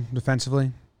fine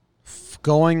defensively.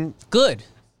 Going good,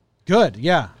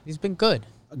 yeah. He's been good.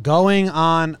 Going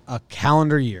on a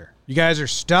calendar year. You guys are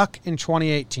stuck in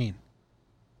 2018.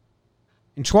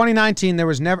 In 2019, there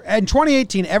was never. In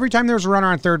 2018, every time there was a runner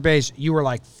on third base, you were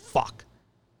like, "Fuck,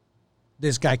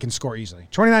 this guy can score easily."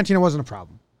 2019, it wasn't a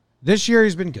problem. This year,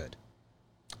 he's been good.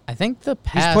 I think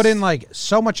he's put in like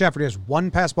so much effort. He has one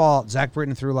pass ball. Zach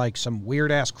Britton threw like some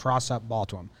weird ass cross up ball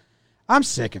to him. I'm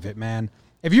sick of it, man.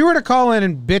 If you were to call in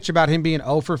and bitch about him being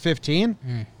 0 for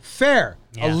 15, fair.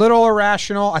 Yeah. A little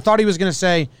irrational. I thought he was going to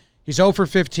say he's 0 for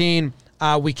 15.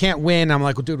 We can't win. I'm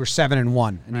like, well, dude, we're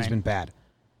 7-1, and he's been bad.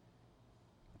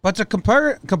 But to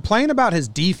complain about his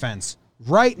defense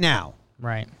right now,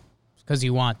 right? Because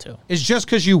you want to. Is just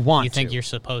because you want to. You think you're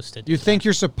supposed to. You think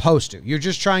you're supposed to. You're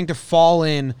just trying to fall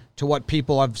in to what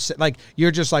people have said. Like,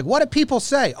 you're just like, what do people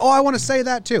say? Oh, I want to say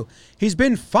that too. He's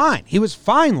been fine. He was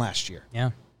fine last year. Yeah.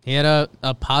 He had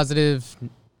a positive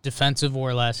defensive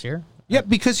WAR last year. Yeah,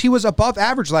 because he was above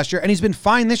average last year, and he's been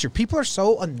fine this year. People are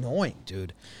so annoying,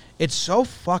 dude. It's so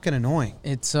fucking annoying.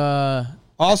 It's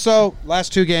Also,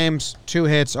 last 2 games, 2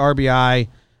 hits, RBI,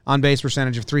 on base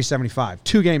percentage of 375.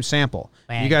 2-game sample.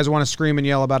 Bang. You guys want to scream and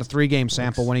yell about a 3-game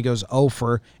sample when he goes 0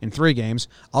 for in 3 games.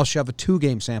 I'll shove a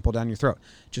 2-game sample down your throat.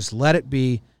 Just let it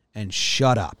be and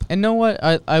shut up. And know what?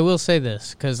 I will say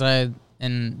this, because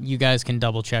and you guys can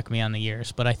double check me on the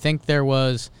years, but I think there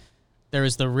was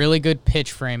the really good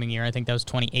pitch framing year. I think that was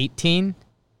 2018.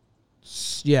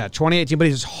 Yeah, 2018, but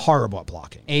he's horrible at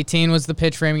blocking. 18 was the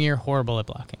pitch framing year, horrible at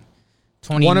blocking.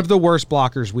 One of the worst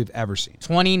blockers we've ever seen.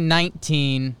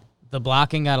 2019, the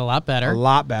blocking got a lot better. A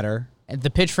lot better. The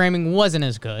pitch framing wasn't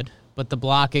as good, but the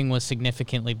blocking was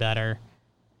significantly better,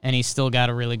 and he still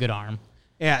got a really good arm.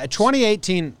 Yeah,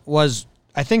 2018 was,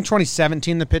 I think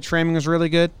 2017, the pitch framing was really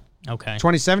good. Okay.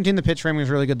 2017, the pitch framing was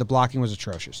really good. The blocking was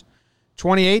atrocious.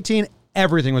 2018,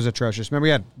 everything was atrocious. Remember,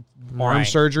 he had arm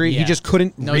surgery. Yeah. He just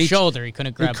couldn't reach. Shoulder. He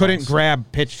couldn't grab. He couldn't balls.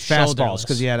 grab fastballs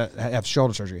because he had to have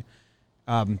shoulder surgery.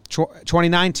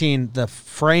 2019, the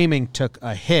framing took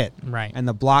a hit, right, and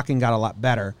the blocking got a lot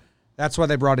better. That's why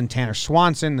they brought in Tanner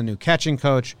Swanson, the new catching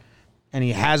coach, and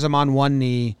he has him on one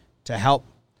knee to help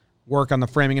work on the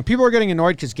framing. And people are getting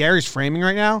annoyed because Gary's framing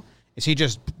right now is he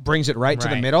just brings it right to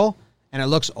the middle, and it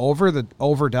looks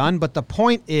overdone. But the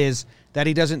point is that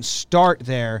he doesn't start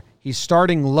there. He's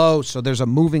starting low, so there's a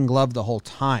moving glove the whole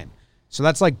time. So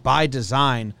that's like by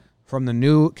design from the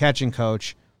new catching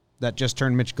coach that just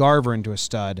turned Mitch Garver into a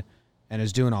stud and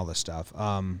is doing all this stuff.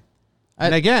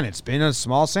 And again, it's been a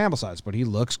small sample size, but he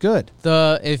looks good.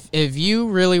 If you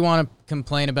really want to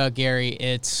complain about Gary,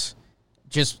 it's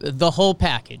just the whole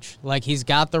package. Like, he's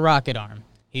got the rocket arm.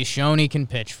 He's shown he can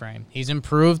pitch frame. He's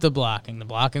improved the blocking. The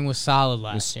blocking was solid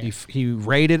last year. He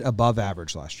rated above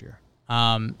average last year.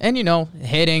 And,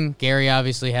 hitting, Gary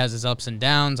obviously has his ups and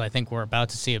downs. I think we're about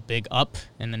to see a big up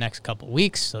in the next couple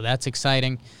weeks, so that's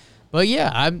exciting. But,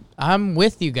 yeah, I'm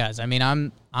with you guys. I mean,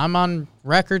 I'm on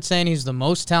record saying he's the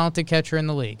most talented catcher in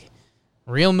the league.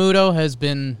 Real Muto has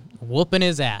been whooping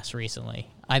his ass recently.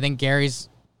 I think Gary's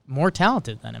more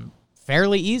talented than him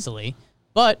fairly easily,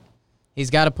 but he's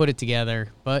got to put it together.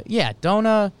 But, yeah,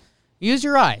 don't use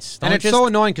your eyes. And it's so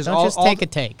annoying because take a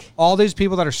take. All these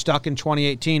people that are stuck in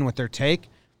 2018 with their take,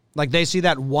 like they see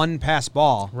that one pass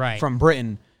ball from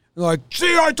Britain. They're like,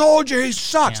 see, I told you he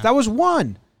sucks. Yeah. That was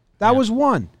one. That was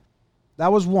one.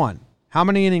 How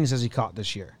many innings has he caught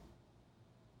this year?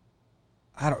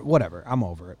 Whatever. I'm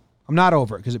over it. I'm not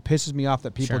over it because it pisses me off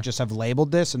that people just have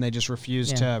labeled this and they just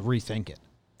refuse to rethink it.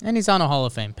 And he's on a Hall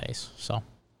of Fame pace, so.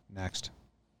 Next.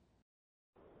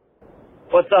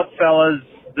 What's up, fellas?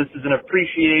 This is an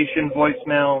appreciation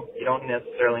voicemail. You don't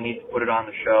necessarily need to put it on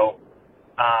the show.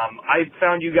 I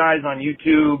found you guys on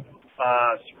YouTube,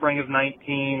 spring of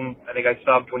 19. I think I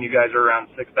subbed when you guys were around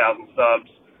 6,000 subs.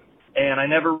 And I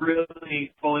never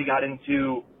really fully got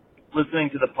into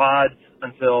listening to the pods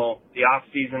until the off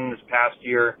season this past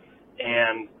year,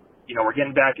 and we're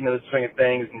getting back into the swing of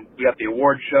things, and we got the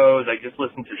award shows. I just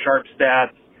listened to Sharp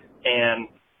Stats, and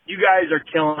you guys are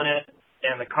killing it,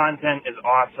 and the content is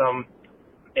awesome.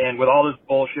 And with all this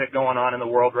bullshit going on in the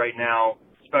world right now,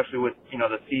 especially with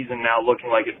the season now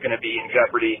looking like it's going to be in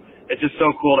jeopardy, it's just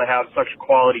so cool to have such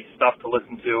quality stuff to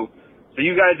listen to. So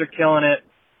you guys are killing it.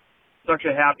 Such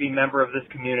a happy member of this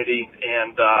community,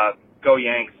 and go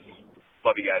Yanks.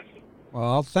 Love you guys.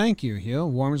 Well, thank you, Hugh.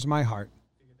 Warms my heart.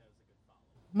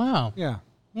 Wow. Yeah.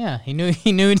 Yeah, he knew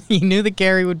that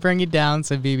Gary would bring you down,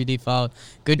 so BBD followed.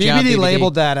 Good job, BBD.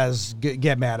 Labeled that as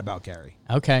get mad about Gary.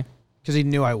 Okay. Because he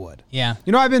knew I would. Yeah.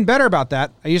 I've been better about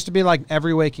that. I used to be like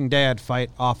every waking day I'd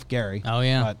fight off Gary. Oh,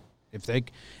 yeah.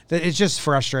 But it's just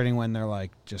frustrating when they're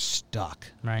like just stuck.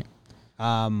 Right.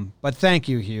 But thank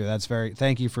you, Hugh.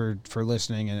 Thank you for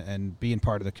listening and being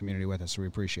part of the community with us. We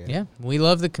appreciate it. Yeah, we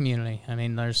love the community. I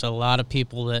mean, there's a lot of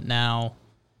people that now,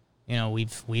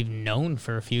 we've known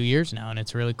for a few years now, and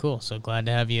it's really cool. So glad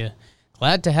to have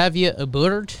you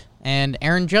aboard. And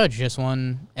Aaron Judge just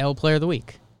won L Player of the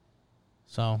Week.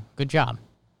 So good job.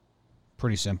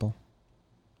 Pretty simple.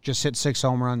 Just hit 6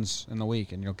 home runs in the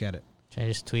week, and you'll get it. I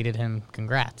just tweeted him,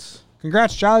 congrats.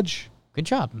 Congrats, Judge. Good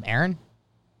job, Aaron.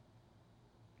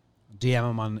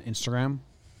 DM him on Instagram.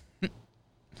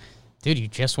 Dude, you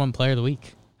just won Player of the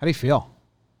Week. How do you feel?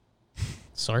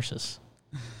 Sources.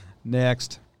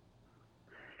 Next.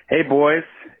 Hey, boys.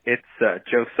 It's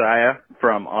Josiah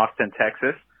from Austin,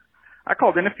 Texas. I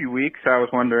called in a few weeks. I was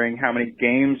wondering how many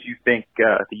games you think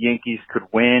the Yankees could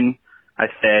win. I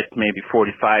said maybe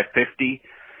 45, 50.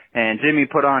 And Jimmy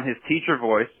put on his teacher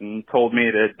voice and told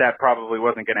me that probably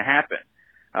wasn't going to happen.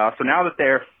 So now that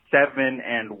they're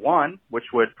 7-1,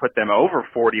 which would put them over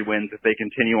 40 wins if they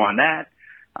continue on that,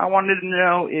 I wanted to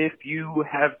know if you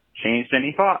have changed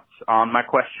any thoughts on my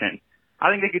question. I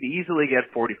think they could easily get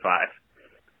 45.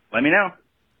 Let me know.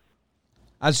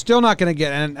 I'm still not going to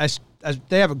get, and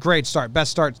they have a great start, best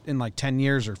start in like 10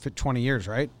 years or 20 years,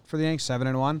 right, for the Yankees,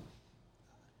 7-1.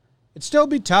 It'd still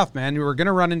be tough, man. We were going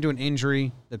to run into an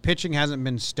injury. The pitching hasn't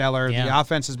been stellar. Yeah. The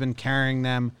offense has been carrying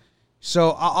them.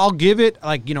 So I'll give it,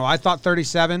 I thought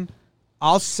 37.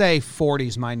 I'll say 40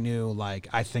 is my new,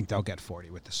 I think they'll get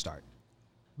 40 with the start.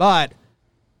 But,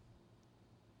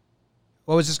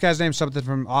 what was this guy's name? Something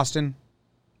from Austin?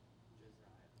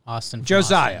 Austin.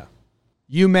 Josiah. Austin.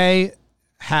 You may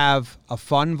have a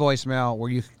fun voicemail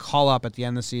where you can call up at the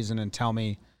end of the season and tell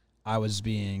me I was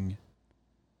being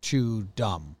too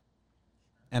dumb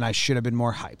and I should have been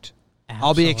more hyped. Absolutely.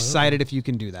 I'll be excited if you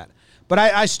can do that. But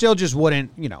I still just wouldn't,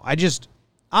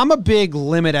 I'm a big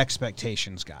limit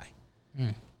expectations guy.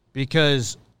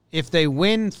 Because if they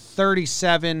win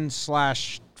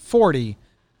 37/40,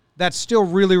 that's still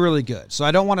really, really good. So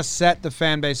I don't want to set the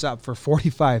fan base up for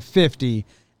 45-50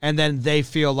 and then they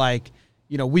feel like,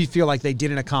 we feel like they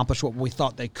didn't accomplish what we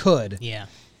thought they could. Yeah.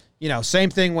 Same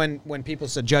thing when people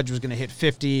said Judge was going to hit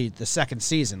 50 the second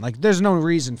season. There's no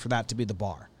reason for that to be the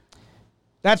bar.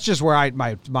 That's just where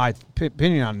my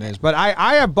opinion on it is. But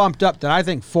I have bumped up that I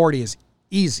think 40 is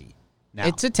easy now.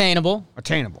 It's attainable.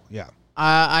 Attainable, yeah.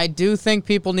 I do think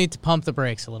people need to pump the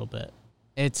brakes a little bit.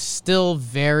 It's still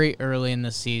very early in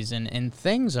the season, and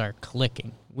things are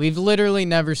clicking. We've literally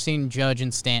never seen Judge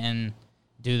and Stanton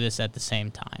do this at the same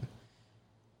time.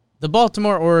 The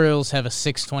Baltimore Orioles have a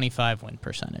 .625 win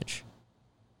percentage.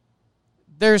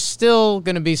 There's still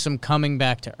going to be some coming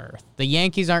back to earth. The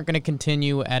Yankees aren't going to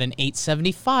continue at an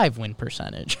 .875 win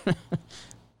percentage.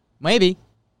 Maybe.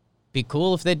 Be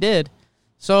cool if they did.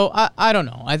 So, I don't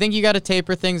know. I think you got to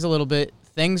taper things a little bit.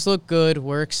 Things look good.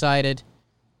 We're excited.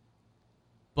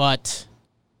 But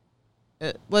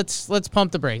let's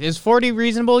pump the brakes. Is 40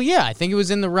 reasonable? Yeah, I think it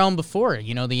was in the realm before.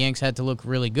 The Yanks had to look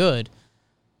really good.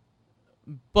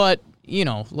 But,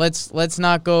 let's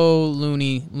not go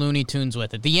Looney Tunes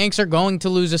with it. The Yanks are going to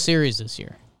lose a series this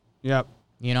year. Yep.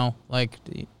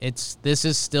 This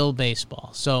is still baseball.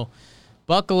 So,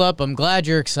 buckle up. I'm glad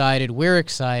you're excited. We're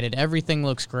excited. Everything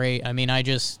looks great. I mean, I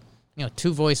just,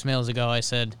 2 voicemails ago, I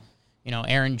said,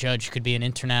 Aaron Judge could be an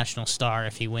international star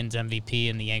if he wins MVP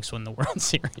and the Yanks win the World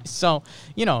Series. So,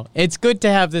 it's good to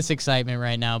have this excitement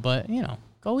right now, but,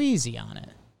 go easy on it.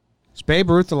 Is Babe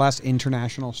Ruth the last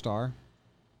international star?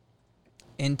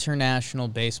 International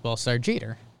baseball star,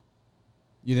 Jeter.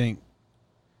 You think,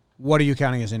 what are you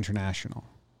counting as international?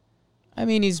 I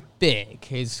mean, he's big.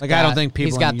 I don't think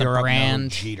people in Europe know who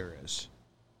Jeter is.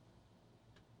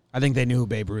 I think they knew who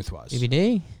Babe Ruth was.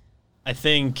 BBD? I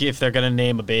think if they're going to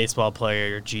name a baseball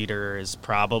player, Jeter is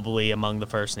probably among the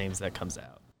first names that comes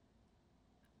out.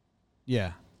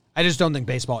 Yeah. I just don't think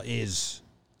baseball is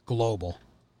global.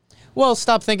 Well,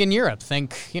 stop thinking Europe.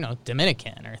 Think,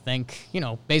 Dominican, or think,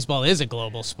 baseball is a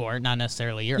global sport, not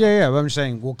necessarily Europe. Yeah, but I'm just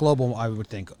saying, well, global, I would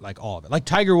think, like, all of it. Like,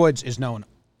 Tiger Woods is known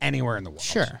anywhere in the world.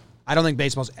 Sure. I don't think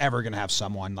baseball's ever going to have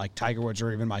someone like Tiger Woods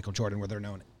or even Michael Jordan where they're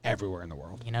known everywhere in the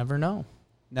world. You never know.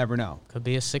 Never know. Could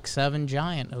be a 6'7"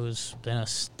 giant who's been a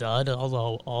stud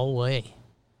all way.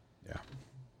 Yeah.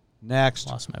 Next.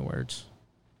 Lost my words.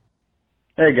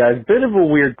 Hey, guys, bit of a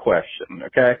weird question,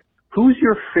 okay? Who's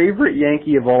your favorite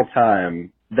Yankee of all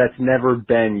time that's never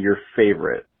been your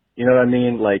favorite? You know what I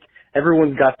mean? Like,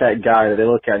 everyone's got that guy that they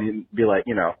look at and be like,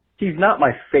 he's not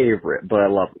my favorite, but I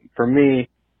love him. For me,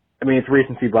 I mean, it's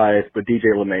recency bias, but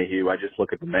DJ LeMahieu, I just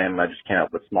look at the man and I just can't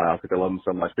help but smile because I love him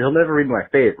so much. But he'll never be my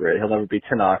favorite. He'll never be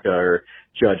Tanaka or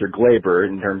Judge or Glaber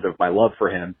in terms of my love for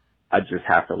him. I just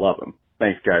have to love him.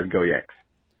 Thanks, guys. Go Yanks.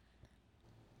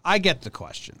 I get the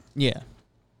question. Yeah.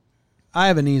 I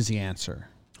have an easy answer.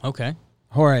 Okay.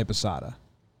 Jorge Posada.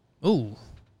 Ooh.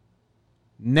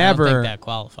 Never. I don't think that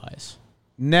qualifies.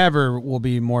 Never will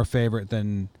be more favorite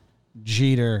than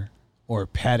Jeter or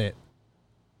Pettit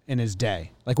in his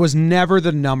day. Like, was never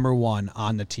the number one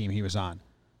on the team he was on.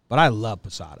 But I love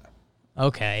Posada.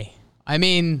 Okay. I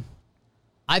mean,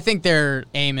 I think they're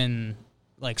aiming,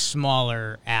 like,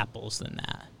 smaller apples than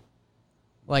that.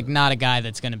 Like, not a guy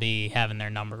that's going to be having their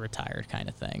number retired kind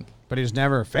of thing. But he's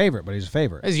never a favorite, but he's a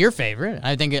favorite. Is your favorite?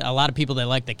 I think a lot of people that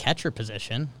like the catcher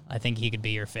position, I think he could be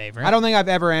your favorite. I don't think I've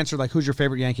ever answered, like, who's your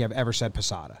favorite Yankee? I've ever said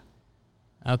Posada.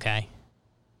 Okay.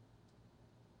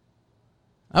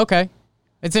 Okay.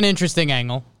 It's an interesting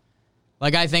angle.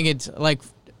 Like, I think it's, like,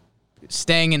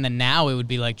 staying in the now, it would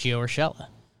be like Gio Urshela.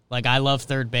 Like, I love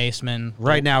third baseman.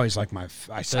 Right now, he's like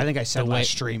I think I said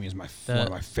last stream, he's one of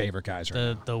my favorite guys right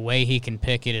now. The way he can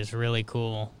pick it is really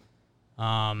cool.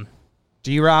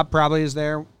 D-Rob probably is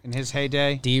there in his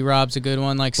heyday. D-Rob's a good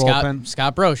one. Like, Scott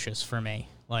Brocious for me.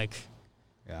 Like,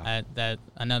 that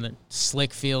another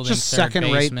slick fielding just third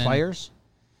second-rate baseman. players?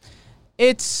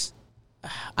 It's,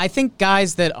 I think,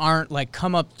 guys that aren't, like,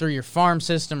 come up through your farm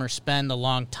system or spend a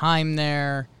long time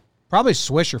there. Probably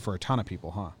Swisher for a ton of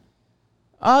people, huh?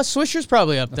 Swisher's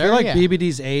probably up there. I feel like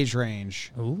BBD's age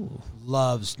range Ooh.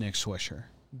 loves Nick Swisher.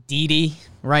 Didi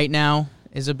right now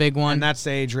is a big one. And that's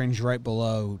the age range right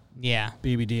below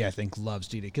BBD, I think, loves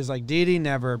Didi. Because, like, Didi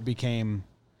never became...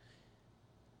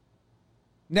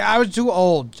 I was too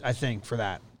old, I think, for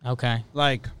that. Okay.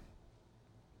 Like,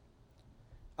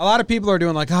 a lot of people are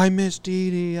doing, like, I miss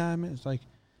Didi, like...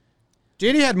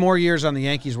 Didi had more years on the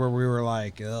Yankees where we were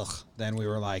like, ugh, then we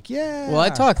were like, yeah. Well, I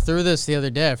talked through this the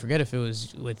other day. I forget if it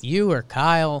was with you or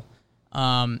Kyle.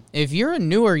 If you're a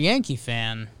newer Yankee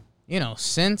fan,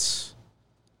 since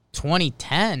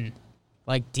 2010,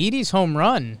 like, Didi's home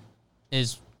run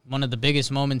is one of the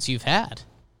biggest moments you've had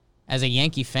as a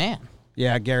Yankee fan.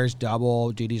 Yeah, Gary's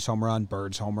double, Didi's home run,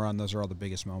 Bird's home run. Those are all the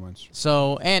biggest moments.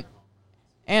 So,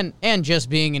 and just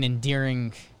being an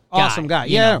endearing awesome guy.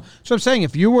 Yeah. So I'm saying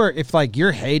if your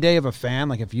heyday of a fan,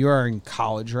 like if you are in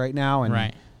college right now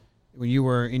and when you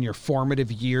were in your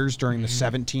formative years during the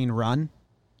 17 run,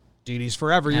 Didi's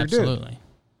forever your dude. Absolutely.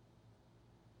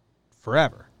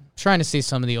 Forever. Trying to see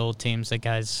some of the old teams, that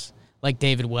guys like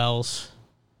David Wells.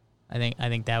 I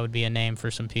think that would be a name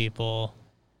for some people.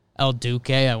 El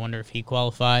Duque, I wonder if he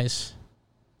qualifies.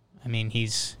 I mean,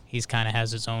 he's kind of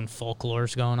has his own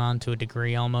folklores going on to a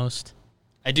degree almost.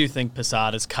 I do think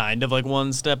Posada's kind of like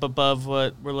one step above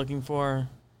what we're looking for.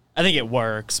 I think it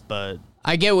works, but...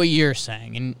 I get what you're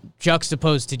saying, and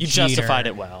juxtaposed to You Jeter, justified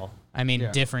it well. I mean,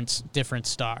 different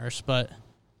stars, but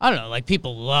I don't know, like,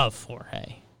 people love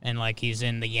Jorge, and, like, he's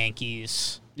in the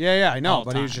Yankees. Yeah, I know,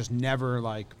 but he was just never,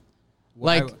 like...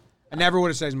 I never would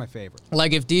have said he's my favorite.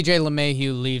 Like, if DJ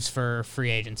LeMahieu leaves for free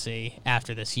agency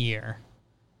after this year...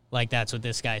 Like, that's what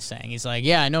this guy's saying. He's like,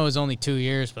 yeah, I know it was only 2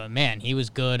 years, but, man, he was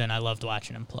good, and I loved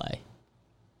watching him play.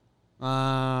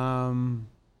 I don't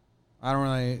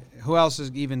really... Who else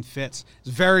even fits? It's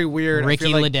very weird.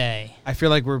 Ricky Leday. I feel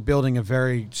like we're building a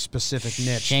very specific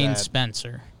niche. Shane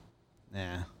Spencer.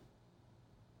 Yeah.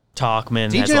 Talkman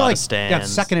DJ, has a lot like, of stands. got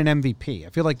second in MVP.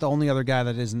 I feel like the only other guy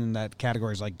that isn't in that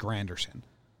category is, like, Granderson,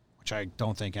 which I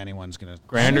don't think anyone's going to...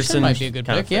 Granderson might be a good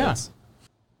pick, yeah.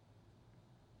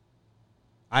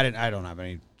 I don't have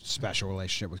any special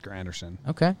relationship with Granderson.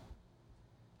 Okay.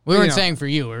 We weren't saying for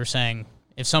you. We were saying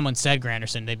if someone said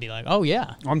Granderson, they'd be like, oh,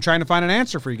 yeah. I'm trying to find an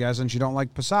answer for you guys since you don't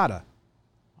like Posada.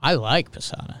 I like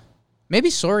Posada. Maybe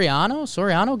Soriano.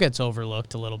 Soriano gets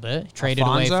overlooked a little bit. Traded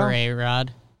Alfonso? away for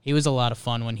A-Rod. He was a lot of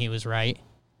fun when he was right.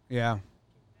 Yeah.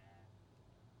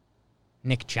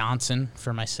 Nick Johnson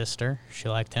for my sister. She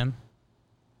liked him.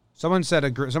 Someone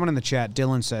in the chat,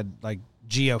 Dylan said, like,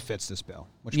 Gio fits this bill,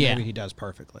 which Yeah. maybe he does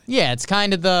perfectly. Yeah, it's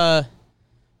kind of the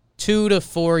 2 to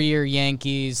 4 year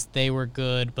Yankees. They were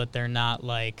good, but they're not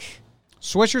like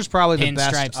Swisher's probably the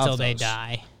best pinstripes of till they those.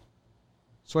 die.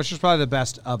 Swisher's probably the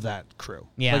best of that crew.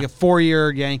 Yeah. Like a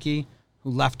 4-year Yankee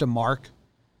who left a mark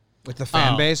with the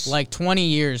fan base. Like 20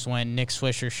 years when Nick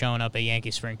Swisher's showing up at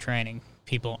Yankee spring training,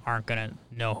 people aren't going to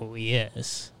know who he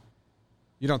is.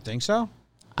 You don't think so?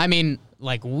 I mean,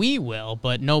 like we will,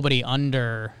 but nobody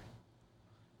under.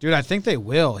 Dude, I think they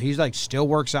will. He's like still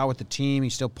works out with the team.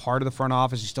 He's still part of the front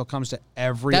office. He still comes to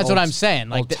every. That's old, what I'm saying.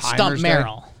 Like old Stump timers day.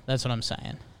 Merrill. That's what I'm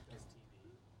saying.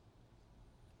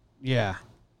 Yeah.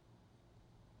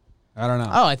 I don't know.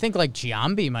 Oh, I think like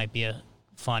Giambi might be a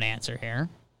fun answer here.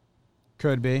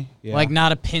 Could be. Yeah. Like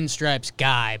not a pinstripes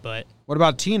guy, but what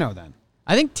about Tino then?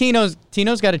 I think Tino's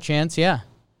got a chance. Yeah.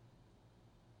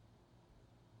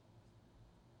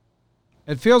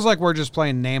 It feels like we're just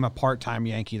playing name a part-time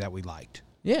Yankee that we liked.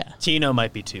 Yeah. Tino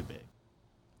might be too big.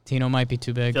 Tino might be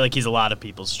too I big. feel like he's a lot of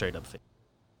people's straight up favorite.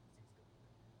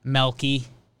 Melky.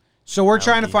 So we're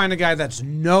trying to find a guy that's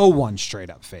no one's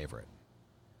straight-up favorite.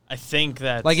 I think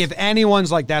that Like if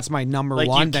anyone's like that's my number like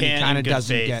one, you then he can kind in of good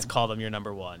doesn't faith get. call them your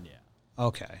number one. Yeah.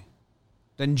 Okay.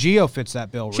 Then Gio fits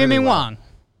that bill. Chiming really well. Wang.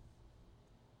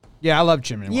 Yeah, I love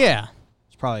Chiming Wang. Yeah.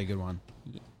 It's probably a good one.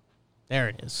 There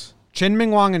it is. Chin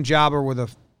Ming Wang and Jobber were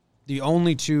the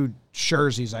only two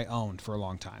jerseys I owned for a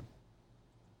long time.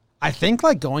 I think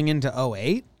like going into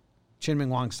 08, Chin Ming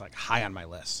Wang's like high on my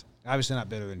list. Obviously not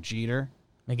better than Jeter.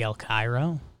 Miguel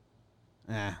Cairo.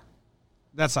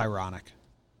 That's ironic.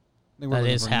 I think That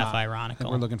looking is for half I ironical.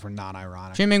 think we're looking for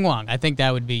non-ironic. Chiming Wang. I think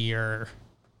that would be your.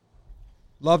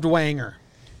 Loved Wanger.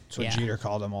 That's what Yeah. Jeter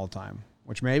called him all the time.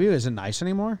 Which maybe isn't nice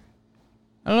anymore.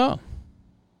 I don't know.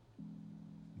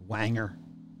 Wanger.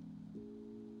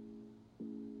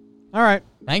 All right.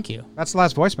 Thank you. That's the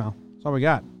last voicemail. That's all we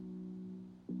got.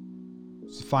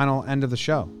 It's the final end of the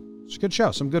show. It's a good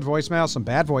show. Some good voicemails, some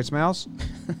bad voicemails.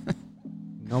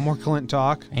 No more Clint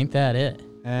talk. Ain't that it?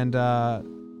 And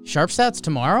Sharp Stats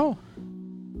tomorrow?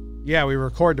 Yeah, we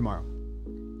record tomorrow.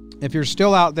 If you're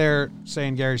still out there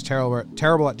saying Gary's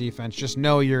terrible at defense, just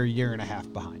know you're a year and a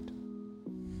half behind.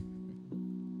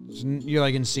 You're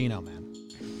like Encino, man.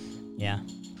 Yeah.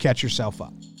 Catch yourself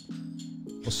up.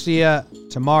 We'll see you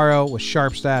tomorrow with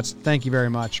Sharp Stats. Thank you very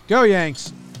much. Go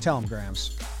Yanks. Tell them,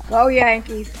 Grams. Go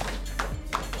Yankees.